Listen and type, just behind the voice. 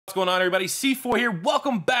What's going on, everybody? C4 here.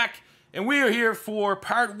 Welcome back, and we are here for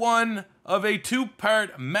part one of a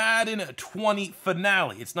two-part Madden 20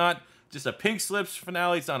 finale. It's not just a pink slips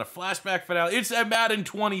finale. It's not a flashback finale. It's a Madden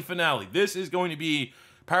 20 finale. This is going to be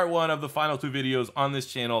part one of the final two videos on this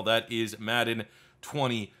channel. That is Madden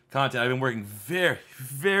 20 content. I've been working very,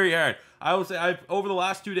 very hard. I would say over the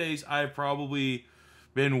last 2 days, I've probably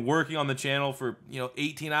been working on the channel for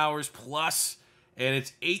 18 hours plus, and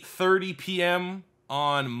it's 8:30 p.m.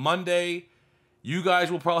 on Monday. You guys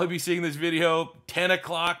will probably be seeing this video 10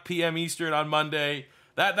 o'clock p.m. Eastern on Monday.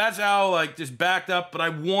 That's how just backed up, but I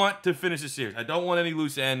want to finish the series. I don't want any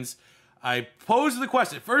loose ends. I posed the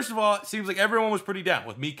question. First of all, it seems like everyone was pretty down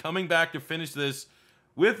with me coming back to finish this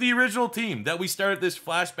with the original team that we started this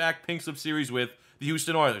flashback pink slip series with, the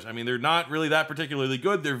Houston Oilers. I mean, they're not really that particularly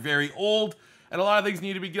good. They're very old, and a lot of things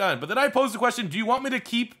need to be done. But then I posed the question, do you want me to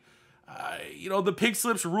keep the pink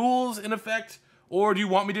slips rules in effect, or do you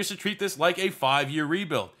want me just to treat this like a 5-year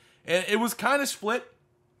rebuild? And it was kind of split.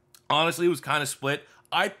 Honestly, it was kind of split.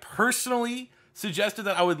 I personally suggested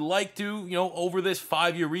that I would like to, over this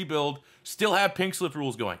 5-year rebuild, still have pink slip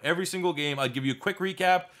rules going. Every single game, I'd give you a quick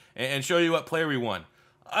recap and show you what player we won.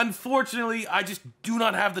 Unfortunately, I just do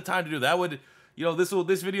not have the time to do that.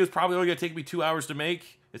 This video is probably only going to take me 2 hours to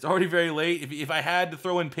make. It's already very late. If I had to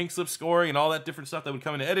throw in pink slip scoring and all that different stuff that would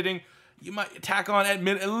come into editing, you might tack on at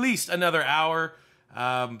least another hour.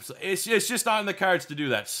 So it's just not in the cards to do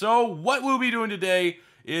that. So what we'll be doing today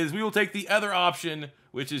is we will take the other option,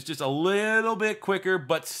 which is just a little bit quicker,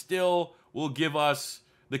 but still will give us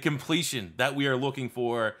the completion that we are looking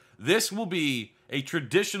for. This will be a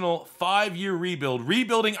traditional 5-year rebuild,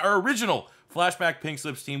 rebuilding our original flashback pink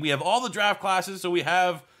slips team. We have all the draft classes, so we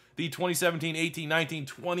have the 2017, 18, 19,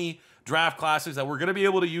 20 draft classes that we're going to be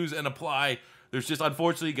able to use and apply. There's just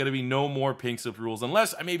unfortunately going to be no more pink slip rules,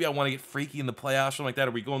 unless maybe I want to get freaky in the playoffs, something like that,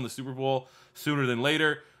 or we go in the Super Bowl sooner than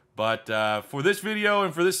later. But for this video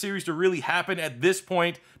and for this series to really happen at this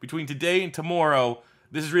point, between today and tomorrow,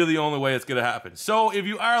 this is really the only way it's going to happen. So if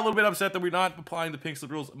you are a little bit upset that we're not applying the pink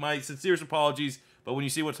slip rules, my sincerest apologies. But when you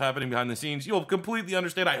see what's happening behind the scenes, you'll completely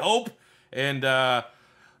understand, I hope, and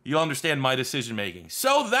you'll understand my decision making.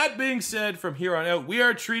 So that being said, from here on out, we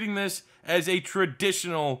are treating this as a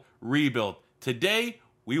traditional rebuild. Today,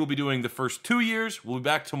 we will be doing the first 2 years. We'll be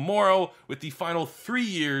back tomorrow with the final 3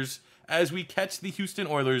 years as we catch the Houston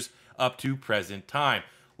Oilers up to present time.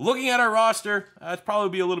 Looking at our roster, it's probably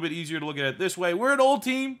be a little bit easier to look at it this way. We're an old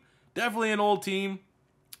team, definitely an old team.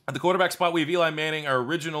 At the quarterback spot, we have Eli Manning, our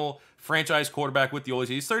original franchise quarterback with the Oilers.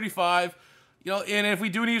 He's 35. And if we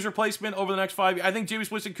do need his replacement over the next 5 years, I think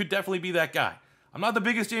Jameis Winston could definitely be that guy. I'm not the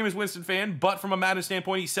biggest Jameis Winston fan, but from a Madden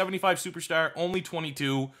standpoint, he's 75 superstar, only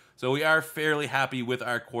 22. So we are fairly happy with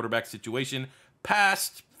our quarterback situation.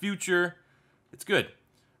 Past, future, it's good.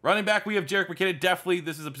 Running back, we have Jerick McKinnon. Definitely,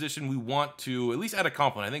 this is a position we want to at least add a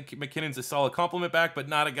compliment. I think McKinnon's a solid compliment back, but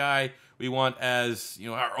not a guy we want as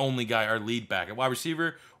our only guy, our lead back. At wide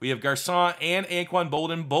receiver, we have Garcon and Anquan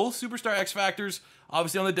Bolden, both superstar X factors.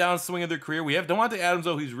 Obviously on the downswing of their career. We have Devontae Adams,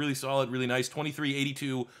 though, who's really solid, really nice,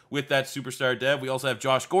 23-82 with that superstar dev. We also have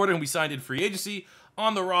Josh Gordon, who we signed in free agency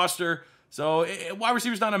on the roster. So wide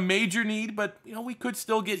receiver's not a major need, but we could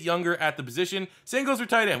still get younger at the position. Same goes for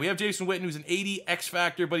tight end. We have Jason Witten, who's an 80 X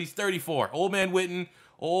factor, but he's 34. Old man Witten,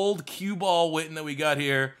 old cue ball Witten that we got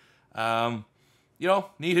here.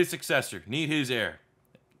 Need his successor, need his heir.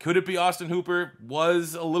 Could it be Austin Hooper?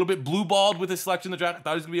 Was a little bit blue-balled with his selection in the draft. I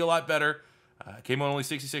thought he was going to be a lot better. Came on only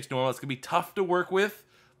 66 normal. It's going to be tough to work with,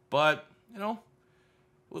 but,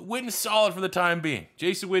 Witten's solid for the time being.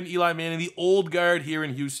 Jason Witten, Eli Manning, the old guard here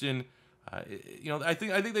in Houston. I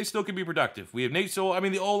think they still can be productive. We have Nate Sewell. I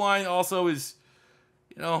mean, the O-line also is,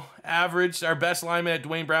 average. Our best lineman at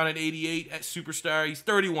Dwayne Brown at 88 at superstar. He's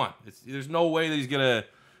 31. There's no way that he's going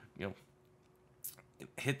to,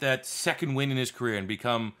 hit that second win in his career and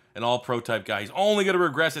become an all-pro type guy. He's only going to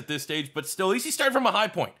regress at this stage, but still, at least he started from a high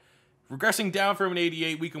point. Regressing down from an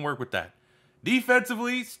 88, we can work with that.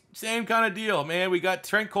 Defensively, same kind of deal, man. We got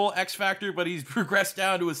Trent Cole, X Factor, but he's regressed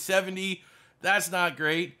down to a 70. That's not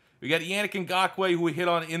great. We got Yannick Ngakoue, who we hit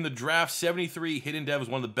on in the draft. 73 hidden dev was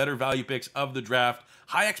one of the better value picks of the draft.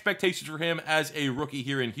 High expectations for him as a rookie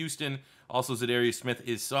here in Houston. Also, Zadarius Smith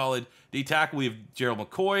is solid. D-tackle, we have Gerald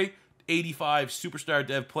McCoy, 85 superstar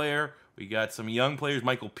dev player. We got some young players,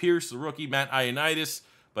 Michael Pierce, the rookie, Matt Ioannidis.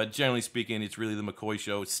 But generally speaking, it's really the McCoy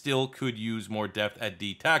show. Still could use more depth at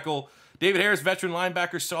D-tackle. David Harris, veteran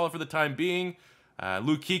linebacker, solid for the time being.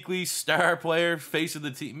 Luke Kuechly, star player, face of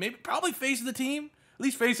the team. Probably face of the team. At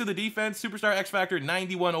least face of the defense. Superstar X Factor,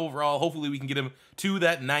 91 overall. Hopefully we can get him to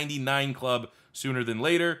that 99 club sooner than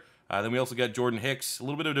later. Then we also got Jordan Hicks, a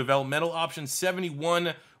little bit of developmental option,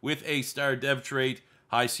 71 with a star dev trait,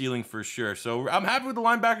 high ceiling for sure. So I'm happy with the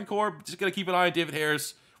linebacking core. Just got to keep an eye on David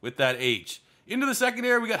Harris with that age. Into the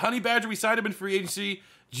secondary, we got Honey Badger. We signed him in free agency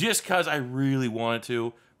just because I really wanted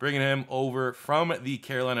to. Bringing him over from the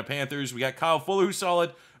Carolina Panthers. We got Kyle Fuller, who's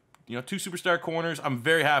solid. You know, 2 superstar corners. I'm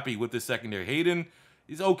very happy with this secondary. Hayden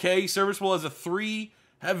is okay, serviceable as a 3.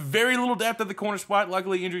 Have very little depth at the corner spot.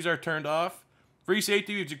 Luckily, injuries are turned off. Free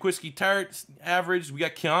safety, we have Jaquiski Tart, average. We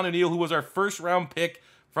got Keanu Neal, who was our first-round pick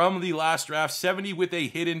from the last draft. 70 with a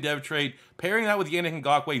hidden dev trade. Pairing that with Yannick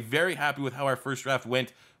Ngakoue. Very happy with how our first draft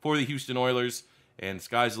went for the Houston Oilers. And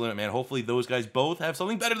sky's the limit, man. Hopefully those guys both have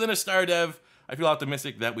something better than a star dev. I feel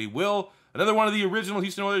optimistic that we will. Another one of the original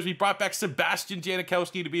Houston Oilers, we brought back Sebastian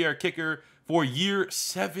Janikowski to be our kicker for year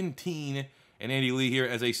 17. And Andy Lee here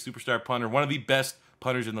as a superstar punter, one of the best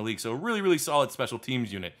punters in the league. So really, really solid special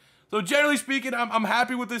teams unit. So generally speaking, I'm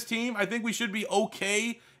happy with this team. I think we should be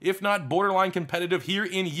okay, if not borderline competitive here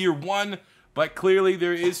in year 1. But clearly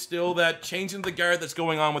there is still that change in the guard that's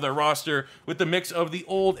going on with our roster with the mix of the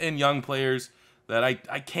old and young players that I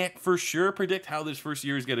can't for sure predict how this first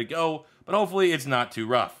year is going to go. But hopefully it's not too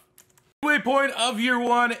rough. Midway point of year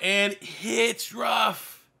 1, and it's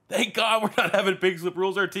rough. Thank God we're not having pig slip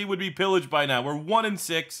rules. Our team would be pillaged by now. We're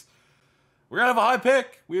 1-6. We're going to have a high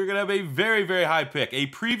pick. We're going to have a very, very high pick. A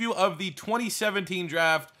preview of the 2017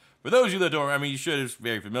 draft. For those of you that don't remember, you should. It's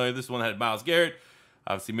very familiar. This one had Myles Garrett.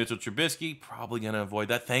 Obviously, Mitchell Trubisky. Probably going to avoid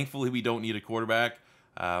that. Thankfully, we don't need a quarterback.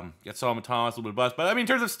 Got Solomon Thomas, a little bit of bust. But, I mean, in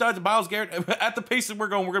terms of studs, Myles Garrett, at the pace that we're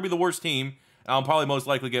going to be the worst team. I'll probably most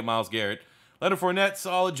likely get Myles Garrett. Leonard Fournette,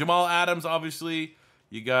 solid. Jamal Adams, obviously.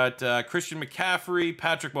 You got Christian McCaffrey,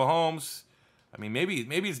 Patrick Mahomes. I mean, maybe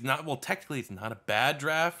it's not, well, technically it's not a bad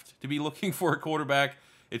draft to be looking for a quarterback.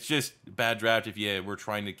 It's just a bad draft if we're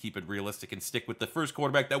trying to keep it realistic and stick with the first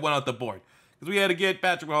quarterback that went out the board. Because we had to get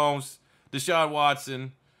Patrick Mahomes, Deshaun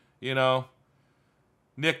Watson, you know,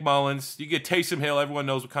 Nick Mullins. You get Taysom Hill, everyone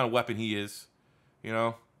knows what kind of weapon he is, you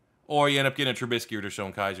know. Or you end up getting a Trubisky or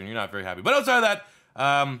Deshaun Kaiser, and you're not very happy. But outside of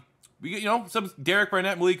that, we get, you know, some Derek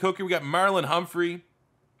Barnett, Malik Hooker. We got Marlon Humphrey.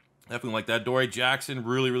 Definitely like that. Dory Jackson,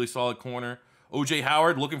 really, really solid corner. O.J.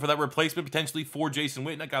 Howard, looking for that replacement potentially for Jason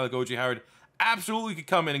Witten. That guy like O.J. Howard absolutely could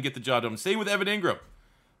come in and get the job done. Same with Evan Ingram.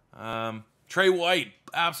 Trey White,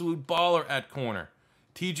 absolute baller at corner.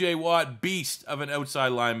 T.J. Watt, beast of an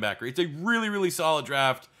outside linebacker. It's a really, really solid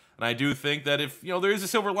draft. And I do think that if, you know, there is a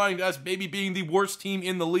silver lining to us maybe being the worst team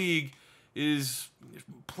in the league is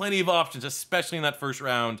plenty of options, especially in that first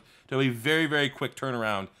round, to have a very, very quick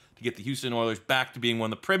turnaround to get the Houston Oilers back to being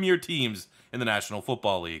one of the premier teams in the National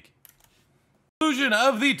Football League. Conclusion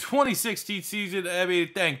of the 2016 season. I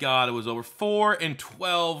mean, thank God it was over.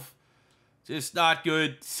 4-12. Just not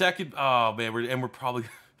good. Second, oh man, we're probably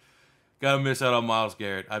gonna miss out on Myles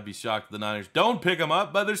Garrett. I'd be shocked if the Niners don't pick him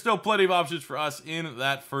up, but there's still plenty of options for us in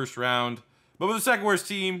that first round. But with the second worst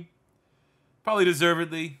team, probably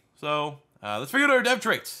deservedly. So let's figure out our dev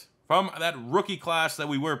traits from that rookie class that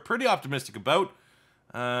we were pretty optimistic about.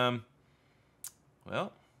 Well,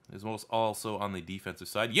 is also on the defensive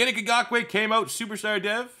side. Yannick Ngakoue came out superstar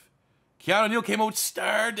dev. Keanu Neal came out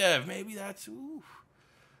star dev. Maybe that's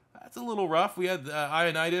a little rough. We had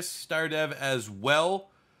Ioannidis star dev as well.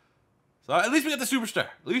 So at least we got the superstar.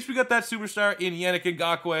 At least we got that superstar in Yannick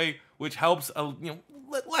Ngakoue, which helps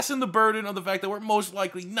lessen the burden of the fact that we're most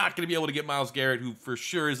likely not going to be able to get Myles Garrett, who for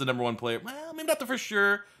sure is the #1 player. Well, maybe not the for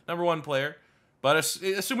sure #1 player. But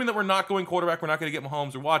assuming that we're not going quarterback, we're not going to get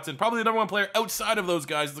Mahomes or Watson. Probably the #1 player outside of those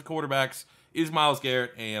guys, the quarterbacks, is Myles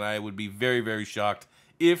Garrett. And I would be very, very shocked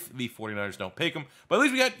if the 49ers don't pick him. But at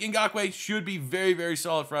least we got Ngakoue. Should be very, very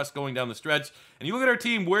solid for us going down the stretch. And you look at our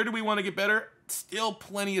team, where do we want to get better? Still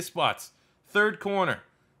plenty of spots. Third corner,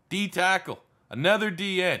 D tackle, another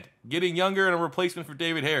D end, getting younger and a replacement for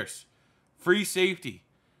David Harris. Free safety.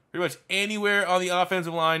 Pretty much anywhere on the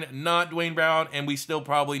offensive line, not Dwayne Brown, and we still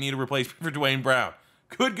probably need a replacement for Dwayne Brown.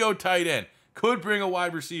 Could go tight end. Could bring a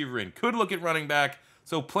wide receiver in. Could look at running back.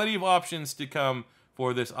 So plenty of options to come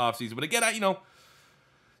for this offseason. But again,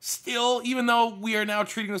 still, even though we are now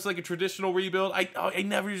treating this like a traditional rebuild, I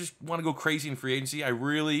never just want to go crazy in free agency. I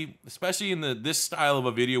really, especially in this style of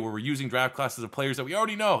a video where we're using draft classes of players that we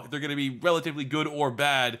already know if they're going to be relatively good or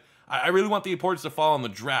bad, I really want the importance to fall on the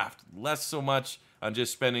draft. Less so much on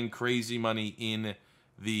just spending crazy money in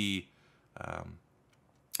the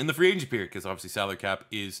free agency period, because obviously salary cap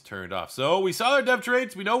is turned off. So we saw our dev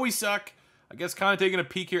traits. We know we suck. I guess kind of taking a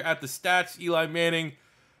peek here at the stats. Eli Manning,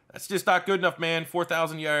 that's just not good enough, man.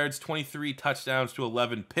 4,000 yards, 23 touchdowns to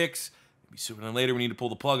 11 picks. Maybe sooner than later we need to pull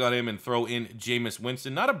the plug on him and throw in Jameis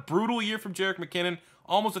Winston. Not a brutal year from Jerick McKinnon.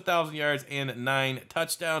 almost 1,000 yards and 9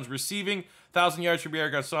 touchdowns. Receiving, 1,000 yards for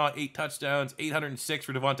Pierre Garçon, 8 touchdowns, 806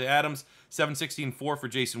 for Devontae Adams, 716.4 for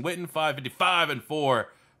Jason Witten, 555.4 for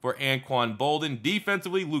Anquan Bolden.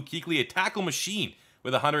 Defensively, Luke Kuechly, a tackle machine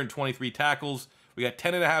with 123 tackles. We got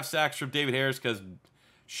 10.5 sacks from David Harris because,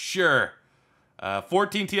 sure.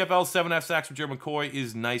 14 TFL, 7.5 sacks from Joe McCoy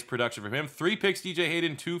is nice production from him. 3 picks, DJ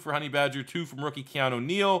Hayden, 2 for Honey Badger, 2 from rookie Keanu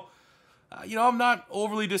Neal. I'm not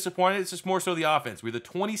overly disappointed. It's just more so the offense. We're the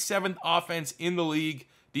 27th offense in the league.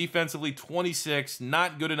 Defensively, 26.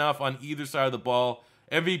 Not good enough on either side of the ball.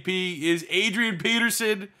 MVP is Adrian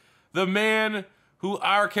Peterson, the man who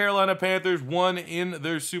our Carolina Panthers won in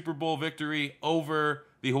their Super Bowl victory over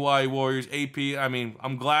the Hawaii Warriors. AP,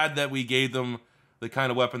 I'm glad that we gave them the kind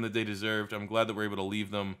of weapon that they deserved. I'm glad that we're able to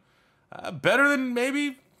leave them better than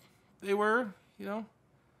maybe they were,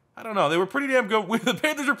 I don't know. They were pretty damn good. The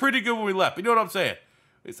Panthers were pretty good when we left. You know what I'm saying?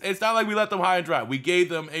 It's not like we let them high and dry. We gave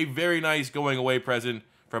them a very nice going away present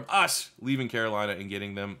from us leaving Carolina and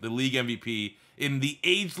getting them the league MVP in the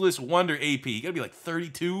ageless wonder AP. You got to be like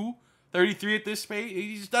 32, 33 at this pace.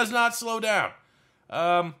 He just does not slow down.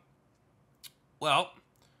 Well,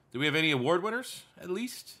 do we have any award winners at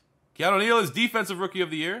least? Keanu Neal is Defensive Rookie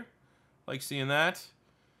of the Year. Like seeing that.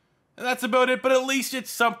 And that's about it, but at least it's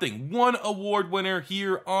something. One award winner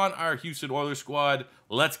here on our Houston Oilers squad.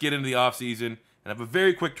 Let's get into the offseason and have a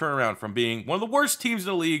very quick turnaround from being one of the worst teams in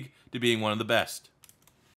the league to being one of the best.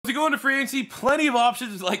 As we go into free agency, plenty of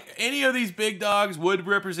options. Like any of these big dogs would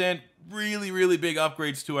represent really, really big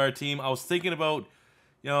upgrades to our team. I was thinking about,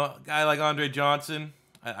 a guy like Andre Johnson.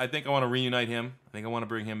 I think I want to reunite him. I think I want to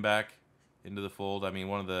bring him back into the fold.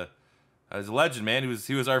 He's a legend, man.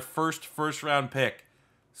 He was our first round pick.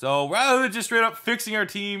 So rather than just straight up fixing our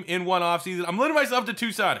team in one offseason, I'm limiting myself to 2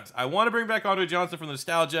 signings. I want to bring back Andre Johnson from the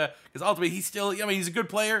nostalgia because ultimately he's still, he's a good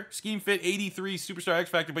player. Scheme fit, 83, superstar X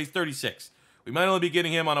Factor, but he's 36. We might only be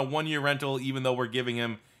getting him on a 1-year rental even though we're giving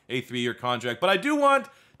him a 3-year contract. But I do want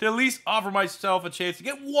to at least offer myself a chance to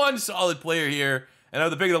get one solid player here. And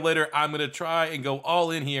the bigger the later, I'm going to try and go all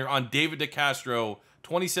in here on David DeCastro,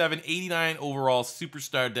 27, 89 overall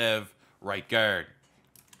superstar dev right guard.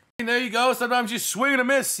 And there you go. Sometimes you swing and a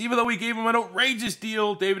miss. Even though we gave him an outrageous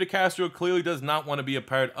deal, David DeCastro clearly does not want to be a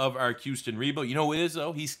part of our Houston rebuild. You know who it is,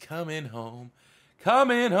 though? He's coming home.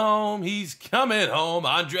 Coming home. He's coming home.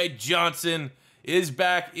 Andre Johnson is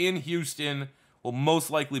back in Houston. Will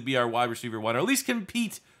most likely be our wide receiver 1, or at least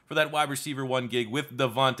compete for that wide receiver 1 gig with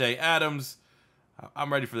Devontae Adams.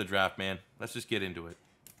 I'm ready for the draft, man. Let's just get into it.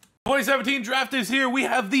 2017 draft is here. We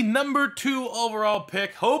have the number 2 overall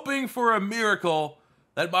pick, hoping for a miracle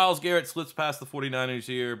that Myles Garrett slips past the 49ers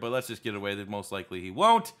here, but let's just get away that most likely he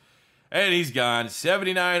won't. And he's gone.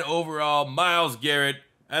 79 overall, Myles Garrett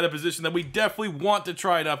at a position that we definitely want to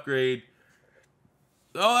try and upgrade.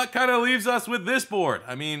 So that kind of leaves us with this board.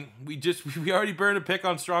 We already burned a pick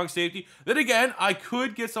on strong safety. Then again, I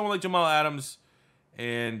could get someone like Jamal Adams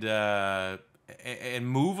and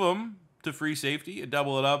move him to free safety and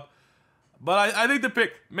double it up. But I think the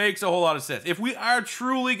pick makes a whole lot of sense. If we are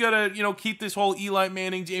truly going to, keep this whole Eli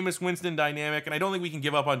Manning, Jameis Winston dynamic, and I don't think we can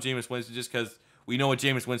give up on Jameis Winston just because we know what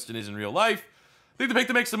Jameis Winston is in real life, I think the pick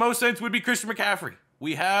that makes the most sense would be Christian McCaffrey.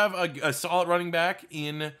 We have a solid running back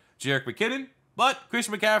in Jerick McKinnon, but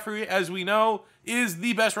Christian McCaffrey, as we know, is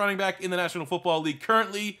the best running back in the National Football League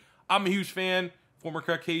currently. I'm a huge fan. Former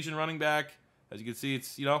Caucasian running back. As you can see,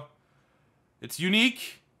 it's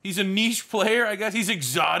unique. He's a niche player, I guess. He's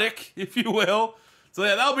exotic, if you will. So,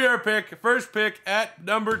 yeah, that'll be our pick. First pick at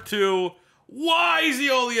number 2. Why is he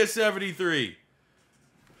only a 73?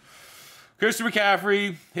 Christian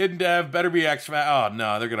McCaffrey, hidden dev, better be X-Factor. Oh,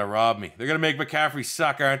 no, they're going to rob me. They're going to make McCaffrey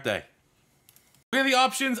suck, aren't they? We have the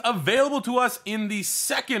options available to us in the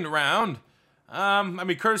second round.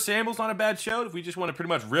 Curtis Samuel's not a bad shout if we just want to pretty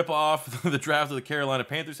much rip off the draft that the Carolina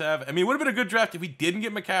Panthers have. It would have been a good draft if we didn't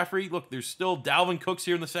get McCaffrey. Look, there's still Dalvin Cooks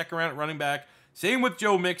here in the second round at running back. Same with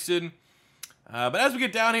Joe Mixon. But as we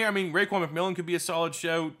get down here, Raekwon McMillan could be a solid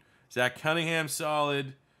shout. Zach Cunningham,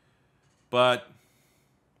 solid. But,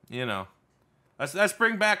 let's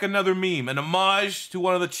bring back another meme. An homage to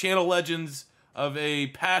one of the channel legends of a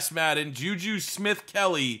past Madden, Juju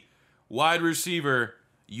Smith-Kelly, wide receiver,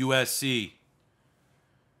 USC.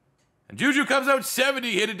 And Juju comes out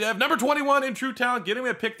 70, hidden dev. Number 21 in true talent, getting him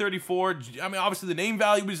at pick 34. Obviously the name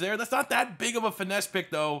value is there. That's not that big of a finesse pick,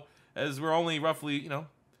 though, as we're only roughly,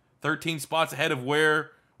 13 spots ahead of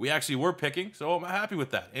where we actually were picking. So I'm happy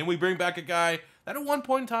with that. And we bring back a guy that at one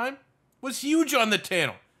point in time was huge on the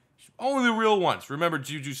channel. Only the real ones. Remember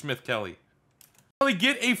Juju Smith-Kelly. We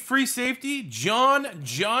get a free safety, John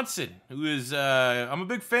Johnson, who is, I'm a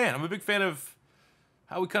big fan. I'm a big fan of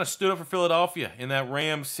how we kind of stood up for Philadelphia in that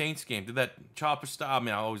Rams-Saints game. Did that chopper style?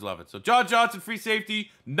 Man, I always love it. So John Johnson, free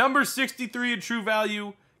safety, number 63 in true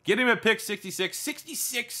value. Get him at pick 66.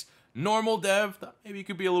 66 normal dev. Thought maybe he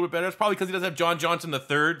could be a little bit better. That's probably because he doesn't have John Johnson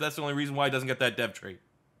III. That's the only reason why he doesn't get that dev trait.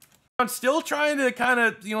 I'm still trying to kind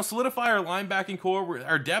of, solidify our linebacking core.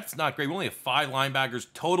 Our depth's not great. We only have 5 linebackers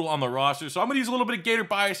total on the roster. So I'm going to use a little bit of Gator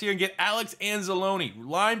bias here and get Alex Anzalone,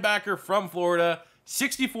 linebacker from Florida,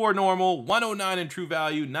 64 normal, 109 in true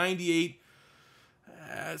value, 98.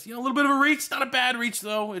 A little bit of a reach. Not a bad reach,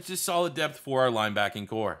 though. It's just solid depth for our linebacking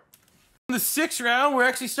core. In the 6th round, we're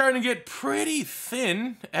actually starting to get pretty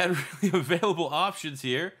thin at really available options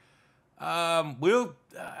here.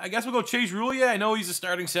 I guess we'll go Chase Rulia. I know he's a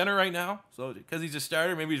starting center right now, so because he's a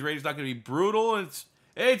starter, maybe his rating's not going to be brutal.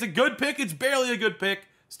 It's a good pick. It's barely a good pick.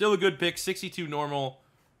 Still a good pick. 62 normal.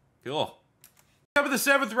 Cool. Up in the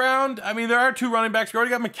 7th round, I mean, there are 2 running backs. We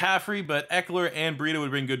already got McCaffrey, but Eckler and Burrito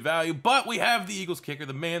would bring good value. But we have the Eagles kicker,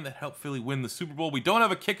 the man that helped Philly win the Super Bowl. We don't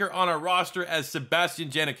have a kicker on our roster as Sebastian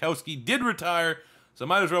Janikowski did retire, so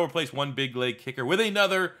might as well replace one big leg kicker with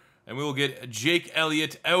another. And we will get Jake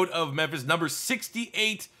Elliott out of Memphis, number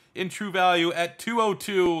 68 in true value at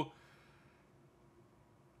 202.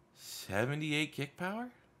 78 kick power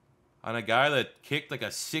on a guy that kicked like a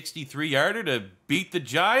 63-yarder to beat the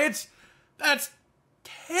Giants? That's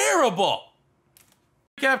terrible.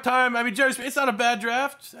 Recap time. I mean, Jerry, it's not a bad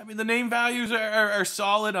draft. I mean, the name values are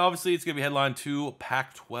solid. Obviously, it's going to be headline 2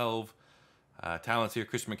 Pac-12 talents here.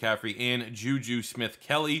 Christian McCaffrey and Juju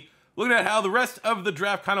Smith-Kelly. Looking at how the rest of the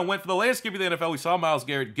draft kind of went for the landscape of the NFL, we saw Myles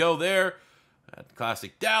Garrett go there.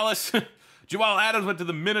 Classic Dallas. Jamal Adams went to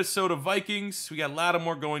the Minnesota Vikings. We got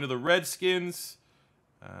Lattimore going to the Redskins.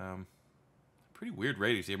 Pretty weird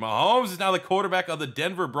ratings here. Mahomes is now the quarterback of the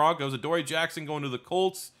Denver Broncos. Adoree Jackson going to the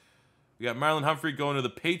Colts. We got Marlon Humphrey going to the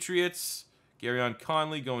Patriots. Garyon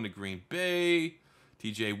Conley going to Green Bay.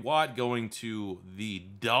 TJ Watt going to the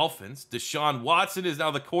Dolphins. Deshaun Watson is now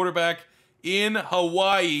the quarterback in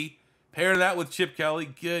Hawaii. Pairing that with Chip Kelly.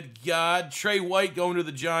 Good God. Trey White going to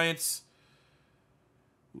the Giants.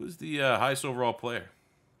 Who was the highest overall player?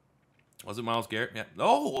 Was it Myles Garrett? Yeah.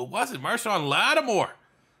 No, it wasn't. Marshawn Lattimore.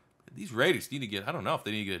 These ratings need to get, I don't know if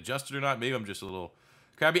they need to get adjusted or not. Maybe I'm just a little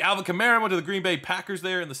crabby. Alvin Kamara went to the Green Bay Packers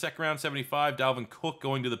there in the 2nd round, 75. Dalvin Cook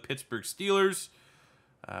going to the Pittsburgh Steelers.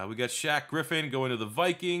 We got Shaq Griffin going to the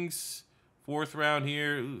Vikings. 4th round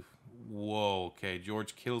here. Ooh. Whoa, okay.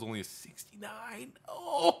 George Kittle's only a 69.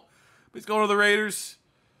 Oh, he's going to the Raiders.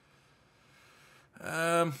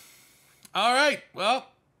 All right, well,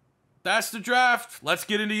 that's the draft. Let's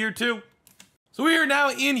get into year 2. So we are now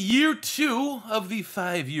in year 2 of the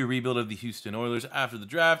 5-year rebuild of the Houston Oilers after the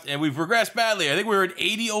draft, and we've regressed badly. I think we were at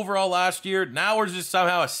 80 overall last year. Now we're just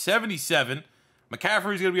somehow a 77.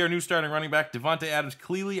 McCaffrey is going to be our new starting running back. Devontae Adams,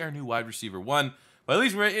 clearly our new wide receiver 1. But at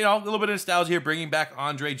least we're, a little bit of nostalgia here, bringing back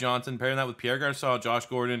Andre Johnson, pairing that with Pierre Garçon, Josh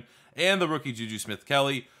Gordon, and the rookie Juju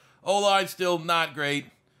Smith-Kelly. O-line still not great.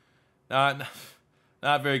 Not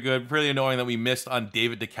very good. Really annoying that we missed on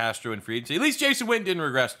David DeCastro in free agency. At least Jason Witten didn't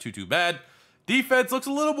regress too bad. Defense looks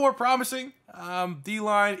a little more promising.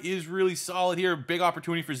 D-line is really solid here. Big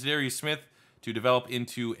opportunity for Zadarius Smith to develop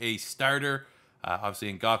into a starter.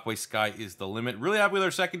 Obviously, Ngakoue, sky is the limit. Really happy with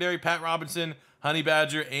our secondary. Pat Robinson, Honey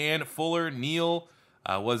Badger, and Fuller. Neal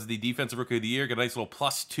was the Defensive Rookie of the Year. Got a nice little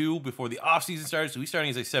 +2 before the offseason started, so he's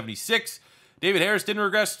starting as a 76. David Harris didn't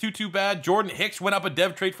regress too bad. Jordan Hicks went up a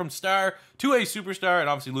dev trait from star to a superstar, and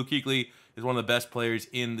obviously Luke Kuechly is one of the best players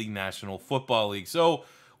in the National Football League. So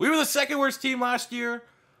we were the 2nd worst team last year.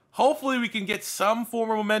 Hopefully we can get some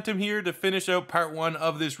form of momentum here to finish out part 1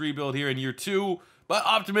 of this rebuild here in year 2. But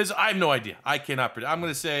optimism, I have no idea. I cannot predict. I'm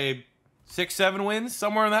going to say 6-7 wins,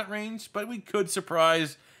 somewhere in that range. But we could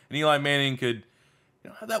surprise, and Eli Manning could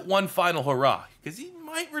have that one final hurrah. Because he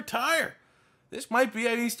might retire. This might be,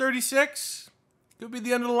 he's 36. Could be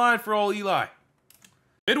the end of the line for old Eli.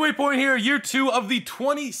 Midway point here, year 2 of the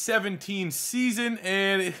 2017 season.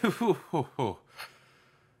 And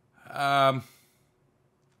I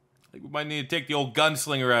think we might need to take the old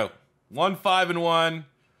gunslinger out. 1-5-1.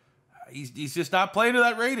 He's just not playing to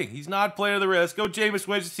that rating. He's not playing to the rating. Let's go Jameis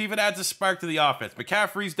Winston, see if it adds a spark to the offense.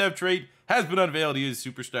 McCaffrey's dev trait has been unveiled. He is a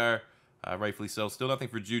superstar, rightfully so. Still nothing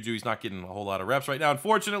for Juju. He's not getting a whole lot of reps right now,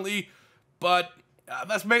 unfortunately. But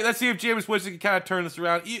let's see if Jameis Winston can kind of turn this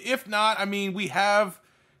around. If not, I mean, we have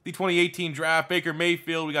the 2018 draft. Baker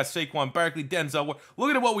Mayfield. We got Saquon Barkley, Denzel.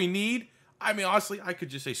 Looking at what we need. I mean, honestly, I could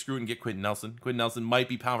just say screw it and get Quentin Nelson. Quentin Nelson might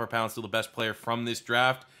be pound for pound still the best player from this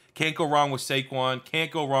draft. Can't go wrong with Saquon. Can't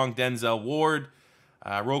go wrong Denzel Ward.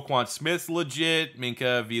 Roquan Smith's legit.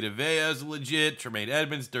 Minka Vitavea's legit. Tremaine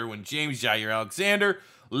Edmonds, Derwin James, Jair Alexander,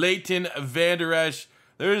 Leighton Vander Esch.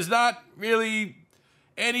 There's not really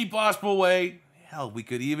any possible way. Hell, we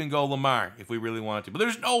could even go Lamar if we really wanted to. But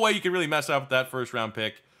there's no way you could really mess up with that first-round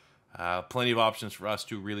pick. Plenty of options for us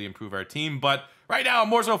to really improve our team. But right now, I'm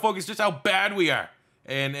more so focused just how bad we are.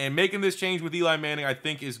 And making this change with Eli Manning, I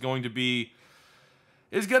think, is going to be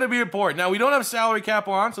important. Now, we don't have a salary cap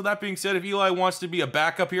on, so that being said, if Eli wants to be a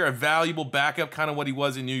backup here, a valuable backup, kind of what he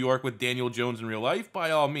was in New York with Daniel Jones in real life,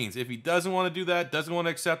 by all means. If he doesn't want to do that, doesn't want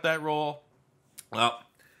to accept that role, well,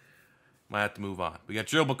 might have to move on. We got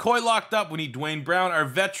Gerald McCoy locked up. We need Dwayne Brown. Our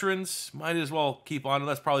veterans might as well keep on.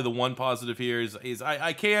 That's probably the one positive here is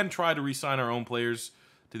I can try to re-sign our own players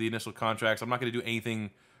to the initial contracts. I'm not going to do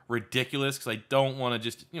anything ridiculous because I don't want to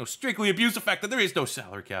just, strictly abuse the fact that there is no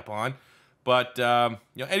salary cap on. But,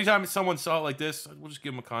 anytime someone saw it like this, we'll just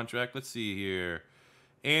give them a contract. Let's see here.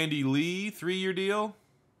 Andy Lee, 3-year deal.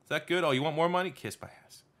 Is that good? Oh, you want more money? Kiss my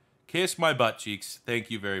ass. Kiss my butt cheeks. Thank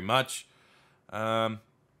you very much.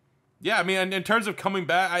 Yeah, I mean, in terms of coming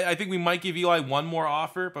back, I think we might give Eli one more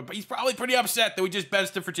offer, but he's probably pretty upset that we just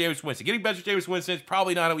benched him for Jameis Winston. Getting benched for Jameis Winston is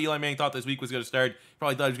probably not how Eli Manning thought this week was going to start. He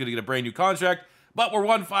probably thought he was going to get a brand new contract, but we're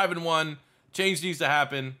 1-5-1. Change needs to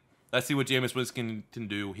happen. Let's see what Jameis Winston can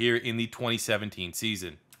do here in the 2017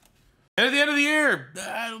 season. And at the end of the year,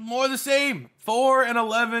 more of the same.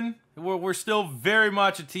 4-11. We're still very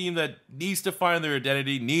much a team that needs to find their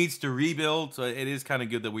identity, needs to rebuild. So it is kind of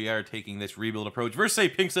good that we are taking this rebuild approach. Versus, say,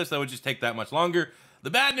 Pink Slips, that would just take that much longer. The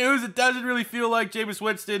bad news, it doesn't really feel like Jameis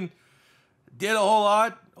Winston did a whole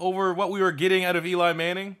lot over what we were getting out of Eli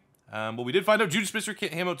Manning. But we did find out Judas Smith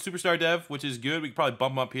came out superstar dev, which is good. We could probably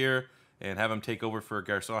bump him up here and have him take over for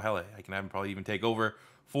Garcon. Hell, I can have him probably even take over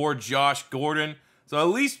for Josh Gordon. So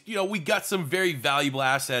at least, we got some very valuable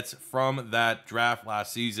assets from that draft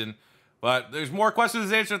last season. But there's more questions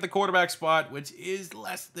than answers at the quarterback spot, which is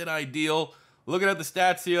less than ideal. Looking at the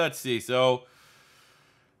stats here, let's see. So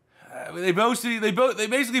they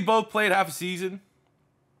basically both played half a season.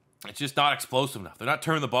 It's just not explosive enough. They're not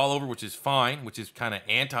turning the ball over, which is fine, which is kind of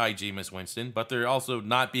anti-Jameis Winston. But they're also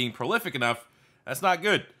not being prolific enough. That's not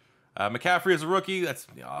good. McCaffrey as a rookie, that's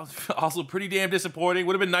also pretty damn disappointing.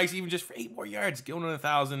 Would have been nice even just for 8 more yards, going to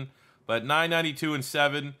 1,000. But 992 and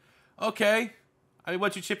 7. Okay. I mean,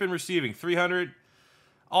 what you chip in receiving? 300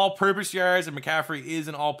 all-purpose yards, and McCaffrey is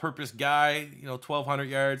an all-purpose guy. 1,200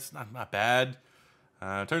 yards, not bad.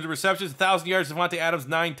 In terms of receptions, 1,000 yards, Devontae Adams,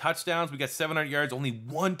 9 touchdowns. We got 700 yards, only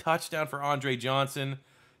 1 touchdown for Andre Johnson.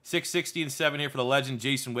 660 and 7 here for the legend,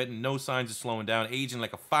 Jason Witten. No signs of slowing down, aging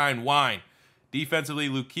like a fine wine. Defensively,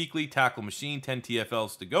 Luke Kuechly, tackle machine, 10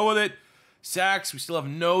 TFLs to go with it. Sacks, we still have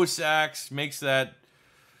no sacks. Makes that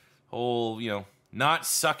whole, not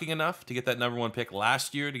sucking enough to get that #1 pick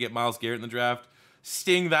last year to get Myles Garrett in the draft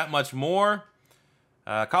sting that much more.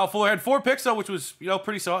 Kyle Fuller had 4 picks, though, which was,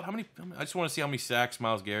 pretty solid. I just want to see how many sacks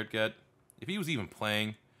Myles Garrett got, if he was even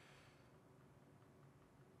playing.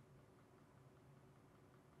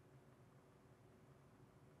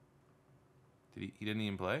 He didn't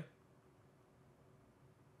even play?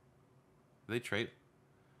 They trade?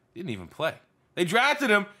 He didn't even play. They drafted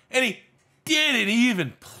him, and he didn't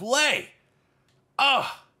even play.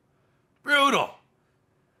 Oh, brutal.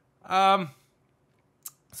 So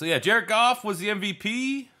yeah, Jared Goff was the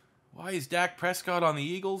MVP. Why is Dak Prescott on the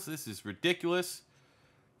Eagles? This is ridiculous.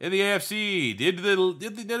 In the AFC, did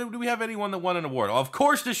we have anyone that won an award? Well, of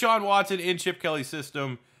course, Deshaun Watson in Chip Kelly's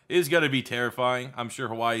system is going to be terrifying. I'm sure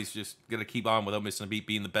Hawaii's just going to keep on without missing a beat,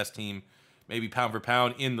 being the best team, maybe pound for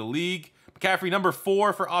pound in the league. McCaffrey, #4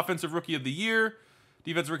 for Offensive Rookie of the Year.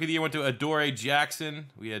 Defensive Rookie of the Year went to Adoree Jackson.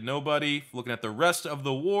 We had nobody. Looking at the rest of the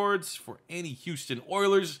awards for any Houston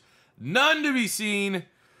Oilers, none to be seen.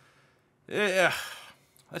 Yeah.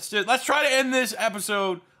 Let's try to end this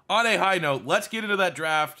episode on a high note. Let's get into that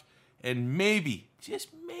draft and maybe, just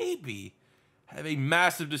maybe, have a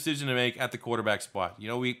massive decision to make at the quarterback spot.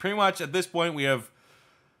 We pretty much, at this point, we have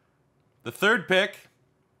the 3rd pick,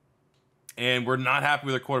 and we're not happy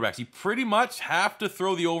with our quarterbacks. You pretty much have to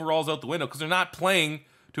throw the overalls out the window because they're not playing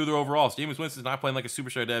to their overalls. Jameis Winston's not playing like a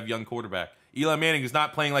superstar dev young quarterback. Eli Manning is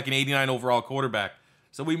not playing like an 89 overall quarterback.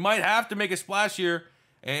 So we might have to make a splash here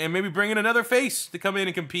and maybe bring in another face to come in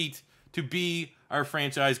and compete to be our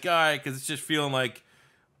franchise guy, because it's just feeling like,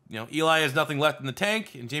 Eli has nothing left in the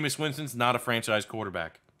tank, and Jameis Winston's not a franchise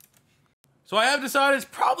quarterback. So I have decided it's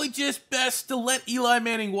probably just best to let Eli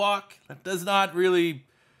Manning walk. That does not really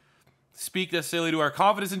speak necessarily to our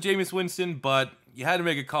confidence in Jameis Winston, but you had to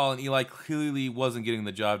make a call, and Eli clearly wasn't getting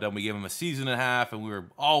the job done. We gave him a season and a half, and we were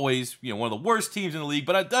always, one of the worst teams in the league,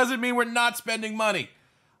 but it doesn't mean we're not spending money.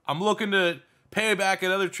 I'm looking to pay back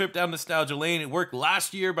another trip down nostalgia lane. It worked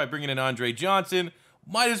last year by bringing in Andre Johnson.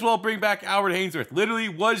 Might as well bring back Albert Hainsworth. Literally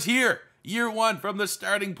was here year one from the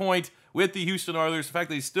starting point with the Houston Oilers. The fact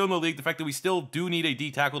that he's still in the league, the fact that we still do need a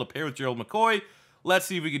D tackle to pair with Gerald McCoy. Let's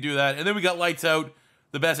see if we can do that. And then we got lights out,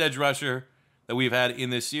 the best edge rusher that we've had in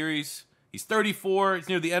this series. He's 34. He's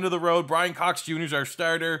near the end of the road. Brian Cox Jr. is our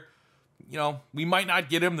starter. We might not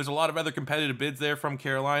get him. There's a lot of other competitive bids there from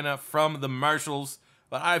Carolina, from the Marshals.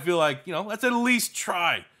 But I feel like, let's at least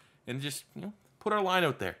try and just, put our line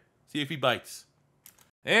out there. See if he bites.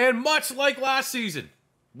 And much like last season,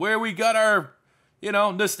 where we got our,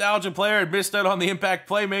 nostalgia player and missed out on the impact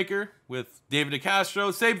playmaker with David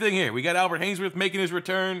DeCastro, same thing here. We got Albert Hainsworth making his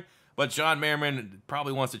return, but John Merriman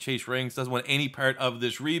probably wants to chase rings, doesn't want any part of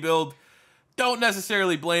this rebuild. Don't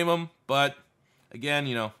necessarily blame him, but again,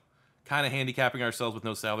 kind of handicapping ourselves with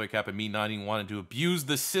no salary cap and me not even wanting to abuse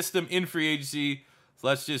the system in free agency. So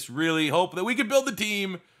let's just really hope that we can build the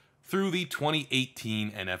team through the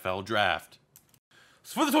 2018 NFL Draft.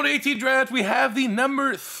 So for the 2018 draft, we have the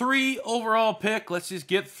number 3 overall pick. Let's just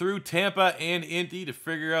get through Tampa and Indy to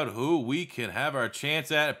figure out who we can have our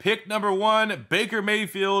chance at. Pick number 1, Baker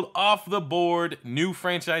Mayfield off the board. New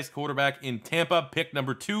franchise quarterback in Tampa. Pick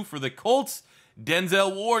number 2 for the Colts,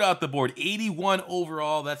 Denzel Ward off the board. 81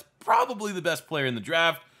 overall. That's probably the best player in the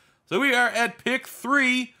draft. So we are at pick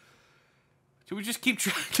 3. Should we just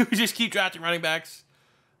keep drafting running backs?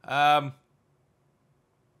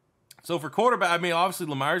 So for quarterback, obviously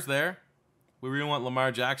Lamar's there. We really want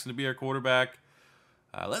Lamar Jackson to be our quarterback.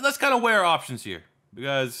 Let's kind of weigh our options here.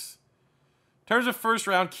 Because in terms of first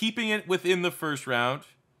round, keeping it within the first round.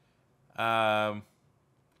 Yeah,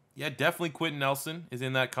 definitely Quentin Nelson is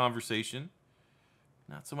in that conversation.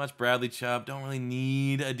 Not so much Bradley Chubb. Don't really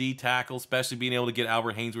need a D tackle, especially being able to get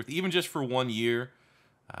Albert Hainsworth, even just for 1 year.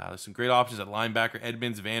 There's some great options at linebacker.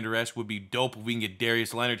 Edmonds, Van Der Esch would be dope if we can get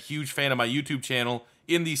Darius Leonard. Huge fan of my YouTube channel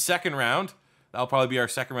in the second round. That'll probably be our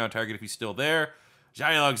second round target if he's still there.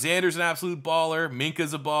 Jair Alexander's an absolute baller.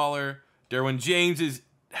 Minka's a baller. Derwin James is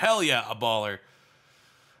hell yeah a baller.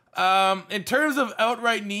 In terms of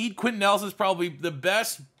outright need, Quentin Nelson's probably the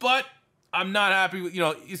best, but I'm not happy with,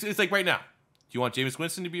 it's like right now. Do you want Jameis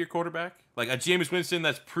Winston to be your quarterback? Like a Jameis Winston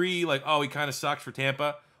that's he kind of sucks for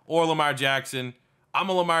Tampa, or Lamar Jackson? I'm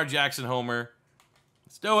a Lamar Jackson homer.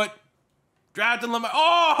 Let's do it. Drafting Lamar.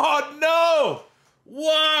 Oh, no!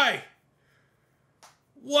 Why?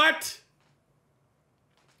 What?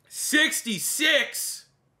 66?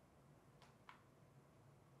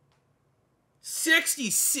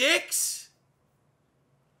 66?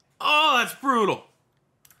 Oh, that's brutal.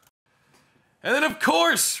 And then, of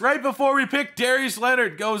course, right before we pick, Darius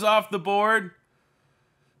Leonard goes off the board.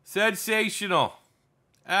 Sensational.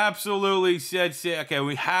 Absolutely sensational. Okay,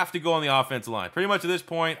 we have to go on the offensive line. Pretty much at this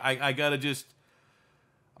point, I got to just...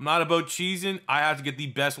 I'm not about cheesing. I have to get the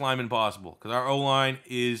best lineman possible because our O-line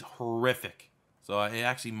is horrific. So it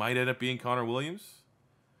actually might end up being Connor Williams.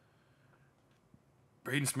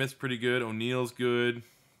 Braden Smith's pretty good. O'Neal's good.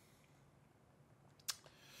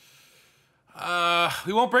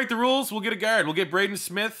 We won't break the rules. We'll get a guard. We'll get Braden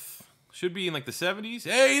Smith. Should be in like the 70s.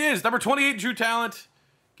 Hey, it is. Number 28 true talent.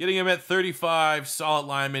 Getting him at 35. Solid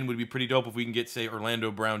lineman would be pretty dope if we can get, say, Orlando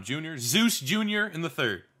Brown Jr. Zeus Jr. in the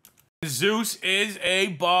 3rd. Zeus is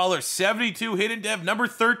a baller. 72 hidden dev. Number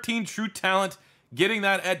 13 true talent. Getting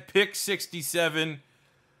that at pick 67.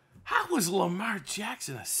 How was Lamar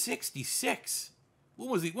Jackson a 66? When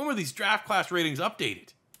were these draft class ratings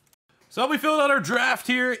updated? So we filled out our draft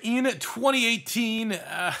here in 2018.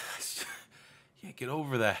 Can't get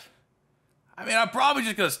over that. I'm probably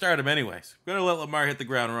just going to start him anyways. We're going to let Lamar hit the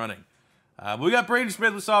ground running. But we got Braden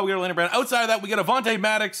Smith, we got Orlando Brown. Outside of that, we got Avonte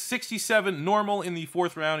Maddox, 67 normal in the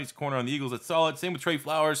 4th round. He's a corner on the Eagles. That's solid. Same with Trey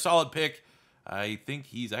Flowers, solid pick. I think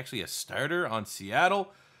he's actually a starter on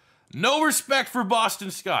Seattle. No respect for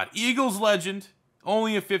Boston Scott. Eagles legend,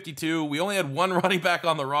 only a 52. We only had 1 running back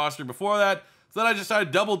on the roster before that. So then I just decided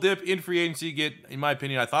to double dip in free agency, get, in my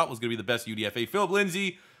opinion, I thought was going to be the best UDFA. Philip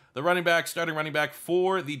Lindsay, the starting running back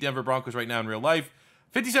for the Denver Broncos right now in real life.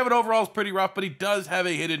 57 overall is pretty rough, but he does have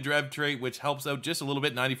a hidden drive trait, which helps out just a little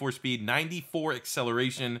bit. 94 speed, 94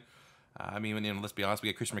 acceleration. Let's be honest, we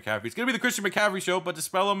got Christian McCaffrey. It's going to be the Christian McCaffrey show, but to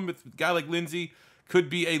spell him with a guy like Lindsay could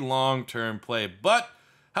be a long-term play. But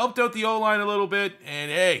helped out the O-line a little bit,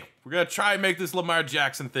 and hey, we're going to try and make this Lamar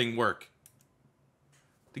Jackson thing work.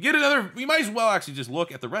 To get another, we might as well actually just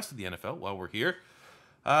look at the rest of the NFL while we're here.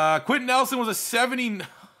 Quentin Nelson was a 79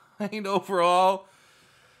 overall.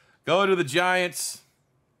 Going to the Giants.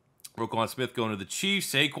 Roquan Smith going to the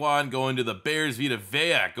Chiefs. Saquon going to the Bears. Vita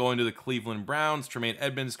Vea going to the Cleveland Browns. Tremaine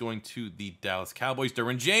Edmonds going to the Dallas Cowboys.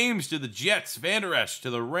 Derwin James to the Jets. Van Der Esch to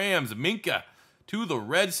the Rams. Minka to the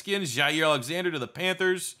Redskins. Jair Alexander to the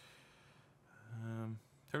Panthers. In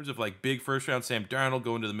terms of like big first round, Sam Darnold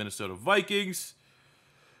going to the Minnesota Vikings.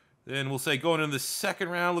 Then we'll say going into the second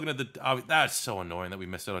round, looking at the... that's so annoying that we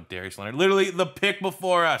missed out on Darius Leonard. Literally the pick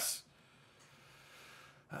before us.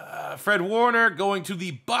 Fred Warner going to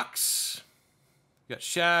the Bucks. We got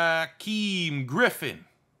Shaquem Griffin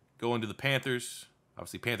going to the Panthers.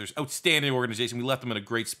 Obviously, Panthers, outstanding organization. We left them in a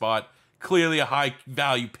great spot. Clearly a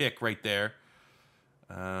high-value pick right there.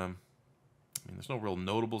 I mean, there's no real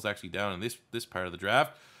notables actually down in this part of the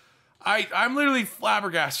draft. I'm literally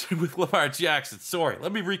flabbergasted with Lamar Jackson. Sorry,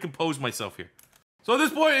 let me recompose myself here. So at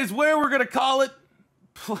this point is where we're going to call it.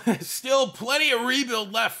 Still plenty of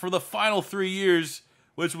rebuild left for the final 3 years,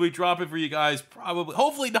 which will be dropping for you guys probably,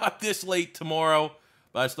 hopefully not this late tomorrow,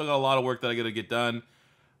 but I still got a lot of work that I got to get done.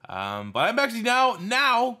 But I'm actually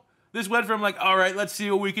now, this went from like, all right, let's see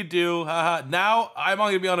what we could do. Now I'm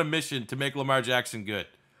going to be on a mission to make Lamar Jackson good.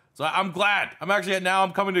 So I'm glad. I'm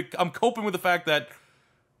coping with the fact that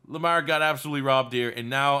Lamar got absolutely robbed here, and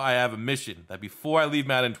now I have a mission that before I leave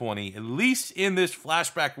Madden 20, at least in this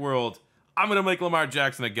flashback world, I'm going to make Lamar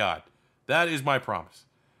Jackson a god. That is my promise.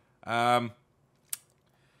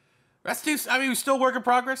 Rest teams, I mean, still a work in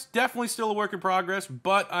progress. Definitely still a work in progress,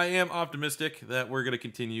 but I am optimistic that we're going to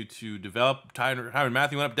continue to develop. Tyrann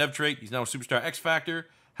Mathieu went up dev trait. He's now a superstar X Factor.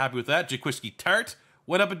 Happy with that. Jaquiski Tart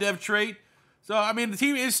went up a dev trait. So, I mean, the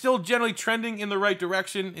team is still generally trending in the right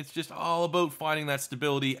direction. It's just all about finding that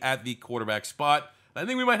stability at the quarterback spot. I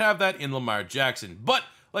think we might have that in Lamar Jackson. But,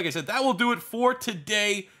 like I said, that will do it for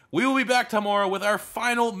today. We will be back tomorrow with our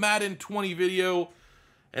final Madden 20 video.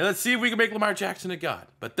 And let's see if we can make Lamar Jackson a god.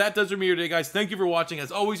 But that does it for me today, guys. Thank you for watching.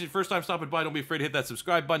 As always, your first time stopping by, don't be afraid to hit that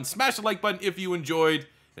subscribe button. Smash the like button if you enjoyed.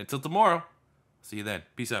 And until tomorrow, see you then.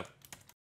 Peace out.